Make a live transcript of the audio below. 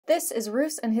This is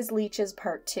Roose and his leeches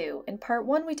part 2. In part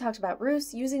 1 we talked about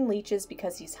Roose using leeches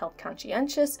because he's health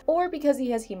conscientious or because he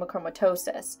has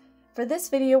hemochromatosis. For this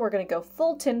video we're going to go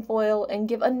full tinfoil and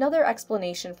give another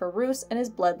explanation for Roose and his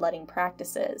bloodletting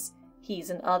practices. He's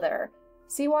an other.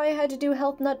 See why I had to do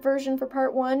health nut version for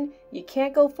part 1? You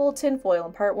can't go full tinfoil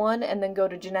in part 1 and then go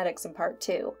to genetics in part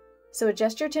 2. So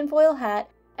adjust your tinfoil hat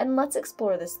and let's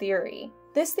explore this theory.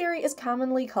 This theory is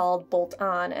commonly called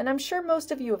bolt-on, and I'm sure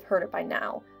most of you have heard it by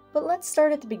now. But let's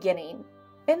start at the beginning.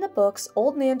 In the books,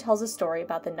 Old Nan tells a story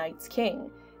about the Night's King.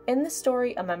 In the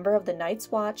story, a member of the Night's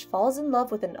Watch falls in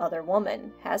love with another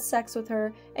woman, has sex with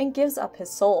her, and gives up his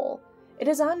soul. It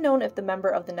is unknown if the member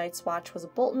of the Night's Watch was a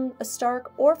Bolton, a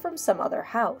Stark, or from some other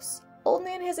house. Old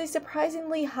Nan has a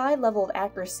surprisingly high level of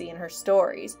accuracy in her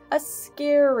stories, a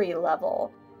scary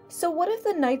level. So what if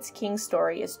the Night's King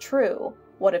story is true?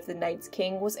 What if the Night's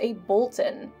King was a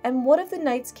Bolton? And what if the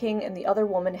Night's King and the other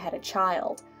woman had a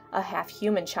child? A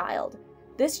half-human child.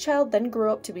 This child then grew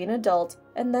up to be an adult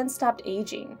and then stopped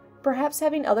aging. Perhaps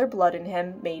having other blood in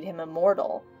him made him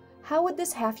immortal. How would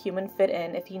this half-human fit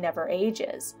in if he never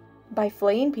ages? By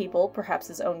flaying people, perhaps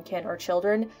his own kin or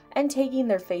children, and taking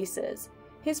their faces.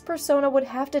 His persona would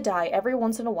have to die every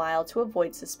once in a while to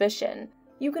avoid suspicion.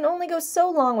 You can only go so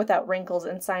long without wrinkles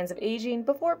and signs of aging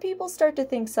before people start to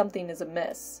think something is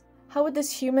amiss. How would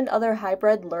this human-other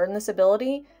hybrid learn this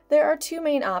ability? There are two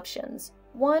main options.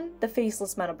 1. The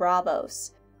Faceless Men of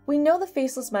Braavos. We know the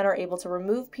Faceless Men are able to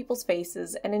remove people's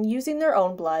faces and in using their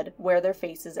own blood, wear their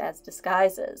faces as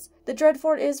disguises. The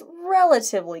Dreadfort is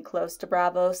relatively close to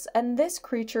Braavos, and this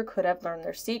creature could have learned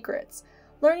their secrets.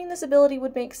 Learning this ability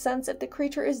would make sense if the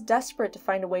creature is desperate to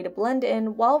find a way to blend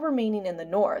in while remaining in the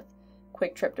north.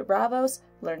 Quick trip to Braavos,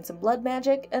 learn some blood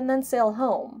magic, and then sail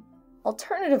home.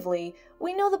 Alternatively,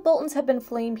 we know the Boltons have been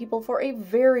flaying people for a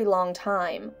very long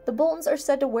time. The Boltons are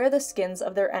said to wear the skins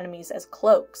of their enemies as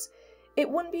cloaks. It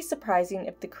wouldn't be surprising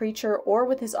if the creature, or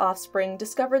with his offspring,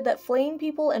 discovered that flaying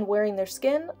people and wearing their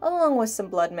skin, along with some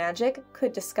blood magic,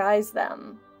 could disguise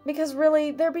them. Because really,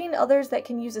 there being others that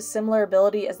can use a similar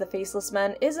ability as the Faceless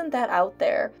Men isn't that out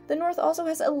there. The North also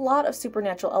has a lot of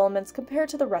supernatural elements compared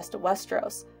to the rest of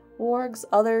Westeros. Wargs,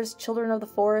 others, children of the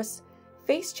forest.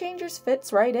 Face Changers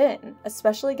fits right in,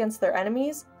 especially against their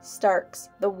enemies, Starks,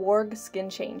 the Warg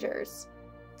Skin Changers.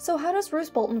 So how does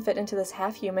Roose Bolton fit into this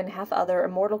half-human, half-other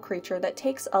immortal creature that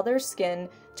takes others' skin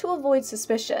to avoid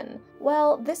suspicion?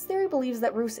 Well, this theory believes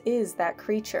that Roose is that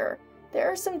creature.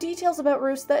 There are some details about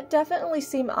Roose that definitely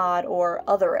seem odd or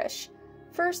otherish.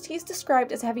 First, he's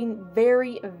described as having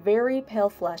very, very pale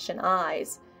flesh and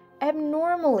eyes.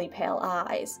 Abnormally pale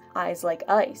eyes like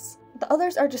ice. The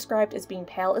others are described as being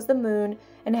pale as the moon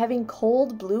and having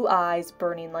cold blue eyes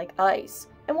burning like ice.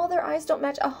 And while their eyes don't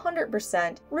match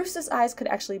 100%, Roose's eyes could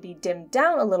actually be dimmed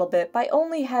down a little bit by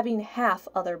only having half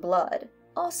other blood.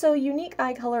 Also, unique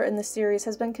eye color in the series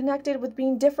has been connected with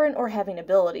being different or having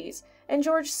abilities, and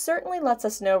George certainly lets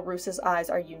us know Roose's eyes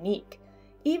are unique.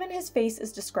 Even his face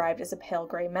is described as a pale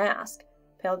gray mask.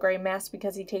 Pale gray mask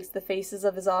because he takes the faces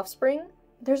of his offspring?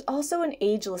 There's also an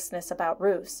agelessness about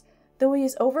Roose. Though he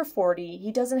is over 40,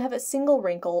 he doesn't have a single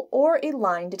wrinkle or a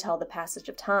line to tell the passage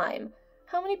of time.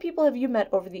 How many people have you met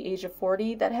over the age of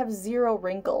 40 that have 0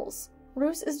 wrinkles?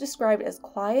 Roose is described as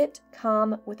quiet,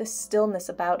 calm, with a stillness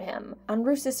about him. On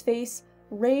Roose's face,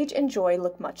 rage and joy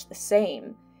look much the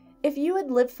same. If you had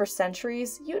lived for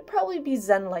centuries, you'd probably be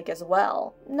zen-like as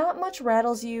well. Not much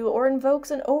rattles you or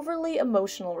invokes an overly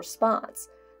emotional response.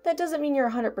 That doesn't mean you're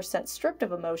 100% stripped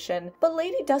of emotion, but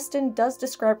Lady Dustin does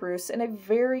describe Roose in a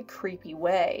very creepy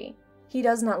way. He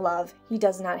does not love, he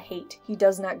does not hate, he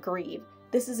does not grieve.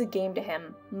 This is a game to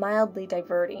him, mildly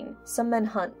diverting. Some men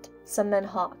hunt, some men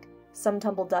hawk, some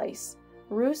tumble dice.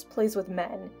 Roose plays with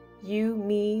men. You,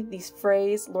 me, these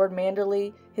Freys, Lord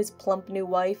Manderly, his plump new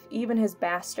wife, even his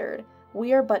bastard.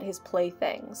 We are but his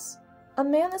playthings. A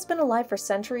man that's been alive for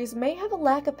centuries may have a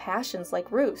lack of passions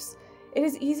like Roose. It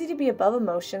is easy to be above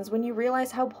emotions when you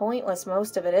realize how pointless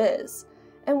most of it is.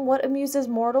 And what amuses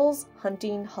mortals,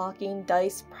 hunting, hawking,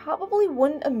 dice, probably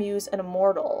wouldn't amuse an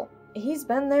immortal. He's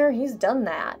been there, he's done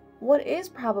that. What is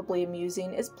probably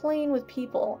amusing is playing with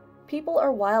people. People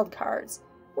are wild cards.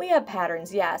 We have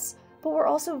patterns, yes, but we're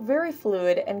also very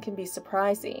fluid and can be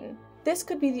surprising. This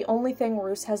could be the only thing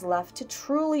Roose has left to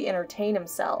truly entertain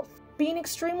himself. Being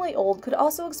extremely old could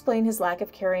also explain his lack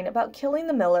of caring about killing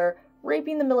the miller,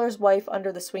 raping the miller's wife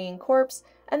under the swinging corpse,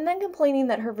 and then complaining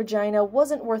that her vagina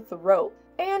wasn't worth the rope,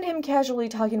 and him casually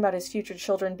talking about his future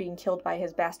children being killed by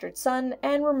his bastard son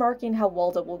and remarking how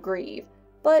Walda will grieve,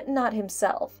 but not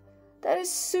himself. That is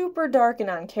super dark and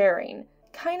uncaring.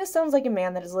 Kinda sounds like a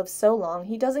man that has lived so long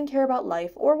he doesn't care about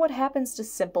life or what happens to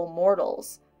simple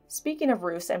mortals. Speaking of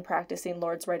Roose and practicing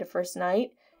Lord's right of first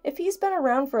night, if he's been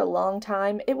around for a long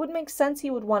time, it would make sense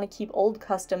he would want to keep old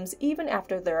customs even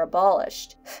after they're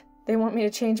abolished. They want me to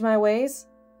change my ways?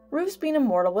 Roose being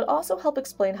immortal would also help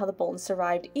explain how the Boltons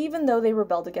survived even though they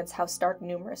rebelled against House Stark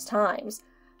numerous times.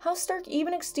 House Stark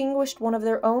even extinguished one of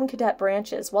their own cadet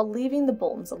branches while leaving the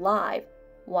Boltons alive.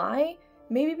 Why?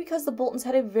 Maybe because the Boltons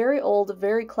had a very old,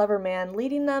 very clever man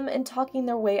leading them and talking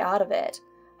their way out of it.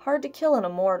 Hard to kill an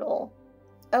immortal.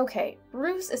 Okay,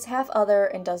 Roose is half other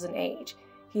and doesn't age.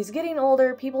 He's getting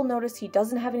older, people notice he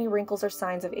doesn't have any wrinkles or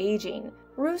signs of aging.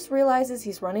 Roose realizes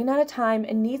he's running out of time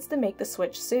and needs to make the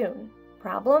switch soon.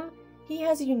 Problem? He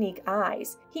has unique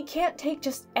eyes. He can't take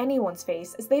just anyone's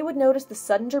face as they would notice the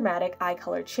sudden dramatic eye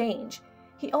color change.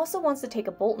 He also wants to take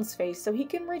a Bolton's face so he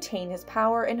can retain his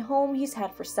power and home he's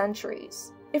had for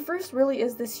centuries. If Roose really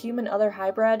is this human other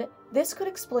hybrid, this could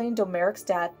explain Domeric's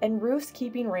death and Roose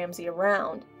keeping Ramsay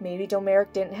around. Maybe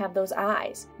Domeric didn't have those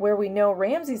eyes, where we know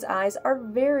Ramsay's eyes are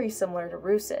very similar to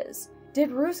Roose's.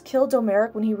 Did Roose kill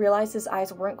Domeric when he realized his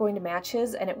eyes weren't going to match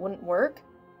his and it wouldn't work?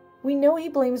 We know he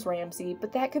blames Ramsay,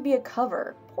 but that could be a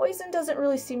cover. Poison doesn't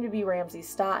really seem to be Ramsay's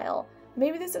style.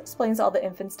 Maybe this explains all the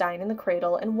infants dying in the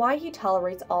cradle and why he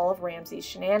tolerates all of Ramsay's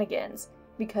shenanigans.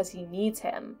 Because he needs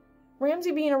him.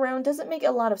 Ramsay being around doesn't make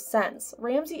a lot of sense.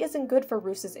 Ramsay isn't good for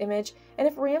Roose's image, and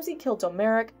if Ramsay killed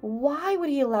Domeric, why would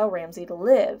he allow Ramsay to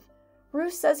live?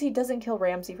 Roose says he doesn't kill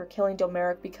Ramsay for killing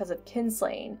Domeric because of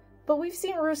kinslaying, but we've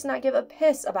seen Roose not give a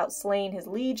piss about slaying his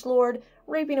liege lord,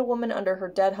 raping a woman under her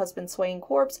dead husband's swaying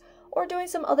corpse, or doing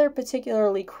some other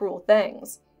particularly cruel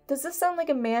things. Does this sound like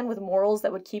a man with morals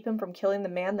that would keep him from killing the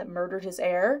man that murdered his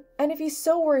heir? And if he's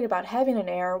so worried about having an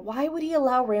heir, why would he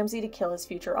allow Ramsay to kill his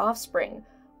future offspring?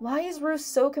 Why is Roose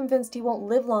so convinced he won't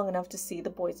live long enough to see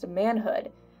the boys to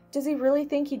manhood? Does he really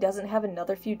think he doesn't have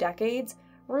another few decades?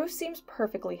 Roose seems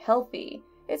perfectly healthy.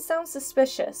 It sounds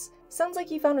suspicious. Sounds like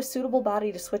he found a suitable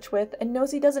body to switch with and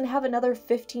knows he doesn't have another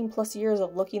 15 plus years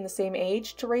of looking the same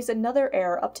age to raise another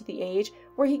heir up to the age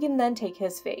where he can then take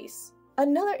his face.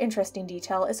 Another interesting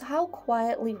detail is how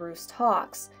quietly Roose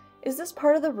talks. Is this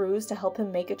part of the ruse to help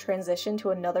him make a transition to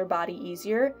another body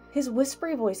easier? His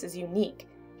whispery voice is unique.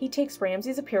 He takes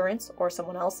Ramsay's appearance, or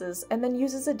someone else's, and then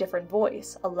uses a different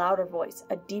voice, a louder voice,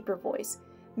 a deeper voice.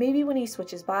 Maybe when he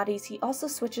switches bodies, he also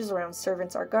switches around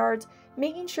servants or guards,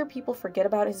 making sure people forget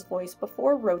about his voice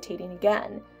before rotating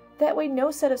again. That way no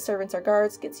set of servants or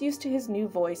guards gets used to his new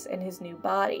voice and his new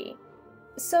body.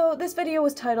 So this video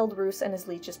was titled Roose and his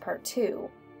Leeches Part 2.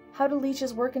 How do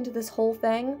leeches work into this whole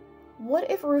thing? What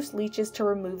if Roose leeches to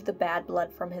remove the bad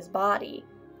blood from his body?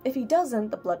 If he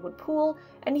doesn't, the blood would pool,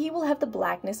 and he will have the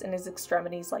blackness in his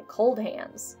extremities like cold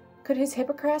hands. Could his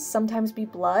hippocras sometimes be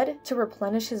blood, to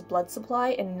replenish his blood supply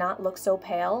and not look so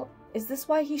pale? Is this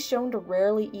why he's shown to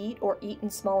rarely eat or eat in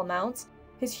small amounts?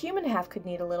 His human half could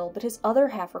need a little, but his other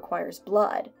half requires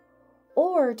blood.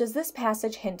 Or does this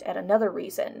passage hint at another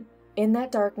reason? In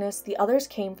that darkness, the others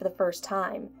came for the first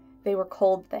time. They were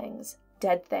cold things,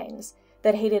 dead things,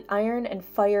 that hated iron and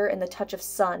fire and the touch of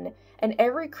sun, and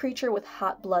every creature with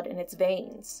hot blood in its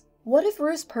veins. What if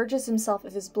Roose purges himself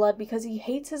of his blood because he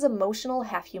hates his emotional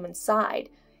half-human side?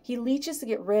 He leeches to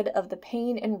get rid of the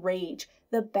pain and rage,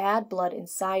 the bad blood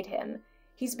inside him.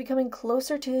 He's becoming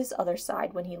closer to his other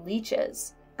side when he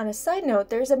leeches. On a side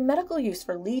note, there's a medical use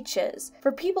for leeches.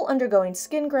 For people undergoing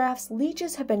skin grafts,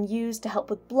 leeches have been used to help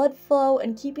with blood flow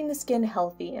and keeping the skin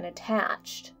healthy and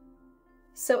attached.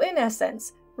 So in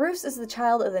essence, Roose is the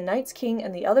child of the Night's King,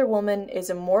 and the other woman is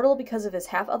immortal because of his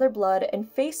half-other blood and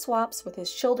face swaps with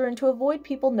his children to avoid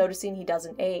people noticing he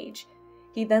doesn't age.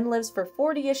 He then lives for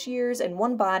 40-ish years in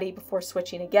one body before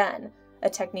switching again, a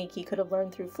technique he could have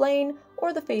learned through Flayn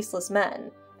or the Faceless Men.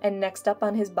 And next up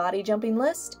on his body-jumping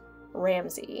list?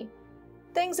 Ramsay.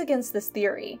 Things against this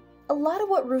theory. A lot of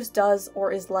what Roose does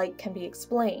or is like can be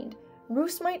explained.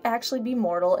 Roose might actually be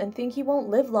mortal and think he won't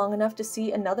live long enough to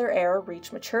see another heir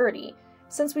reach maturity.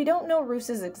 Since we don't know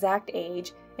Roose's exact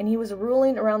age, and he was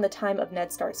ruling around the time of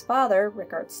Ned Stark's father,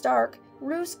 Rickard Stark,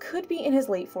 Roose could be in his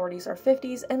late 40s or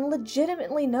 50s and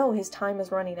legitimately know his time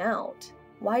is running out.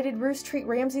 Why did Roose treat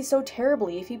Ramsay so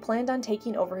terribly if he planned on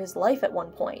taking over his life at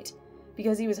one point?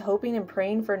 Because he was hoping and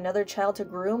praying for another child to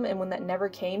groom, and when that never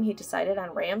came, he decided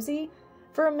on Ramsay?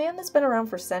 For a man that's been around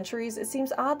for centuries, it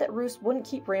seems odd that Roose wouldn't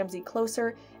keep Ramsay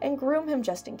closer and groom him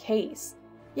just in case.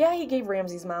 Yeah, he gave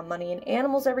Ramsay's mom money and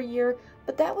animals every year,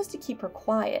 but that was to keep her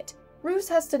quiet. Roose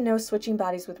has to know switching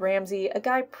bodies with Ramsay, a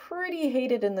guy pretty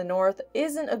hated in the north,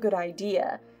 isn't a good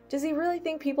idea. Does he really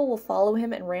think people will follow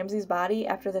him and Ramsay's body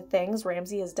after the things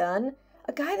Ramsay has done?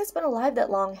 A guy that's been alive that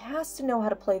long has to know how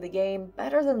to play the game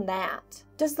better than that.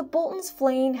 Does the Bolton's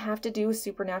flaying have to do with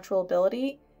supernatural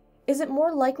ability? Is it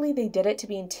more likely they did it to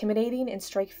be intimidating and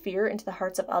strike fear into the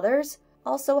hearts of others?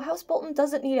 Also, House Bolton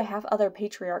doesn't need a half-other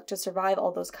patriarch to survive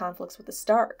all those conflicts with the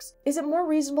Starks. Is it more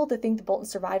reasonable to think the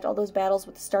Boltons survived all those battles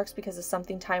with the Starks because of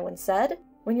something Tywin said?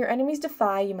 When your enemies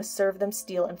defy, you must serve them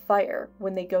steel and fire.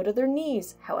 When they go to their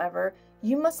knees, however,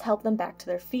 you must help them back to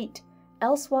their feet.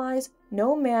 Elsewise,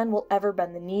 no man will ever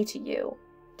bend the knee to you.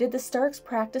 Did the Starks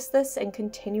practice this and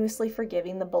continuously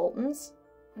forgiving the Boltons?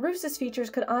 Roose's features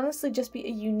could honestly just be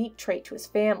a unique trait to his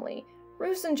family.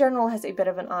 Roose in general has a bit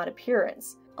of an odd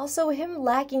appearance. Also, him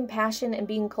lacking passion and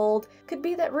being cold could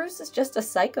be that Roose is just a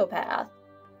psychopath.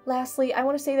 Lastly, I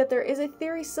want to say that there is a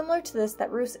theory similar to this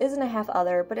that Roose isn't a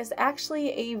half-other, but is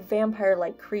actually a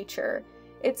vampire-like creature.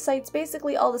 It cites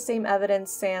basically all the same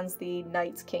evidence sans the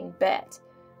Night's King bit.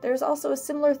 There's also a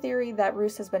similar theory that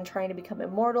Roose has been trying to become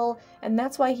immortal, and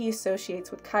that's why he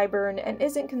associates with Qyburn and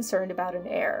isn't concerned about an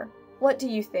heir. What do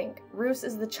you think? Roose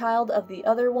is the child of the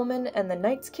other woman and the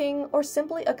Night's King, or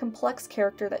simply a complex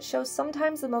character that shows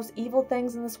sometimes the most evil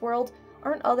things in this world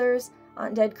aren't others,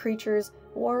 undead creatures,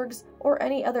 wargs, or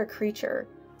any other creature.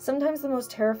 Sometimes the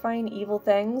most terrifying evil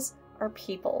things are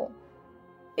people.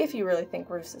 If you really think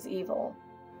Roose is evil.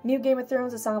 New Game of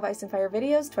Thrones: A Song of Ice and Fire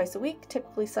videos twice a week,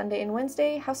 typically Sunday and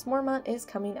Wednesday. House Mormont is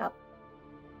coming up.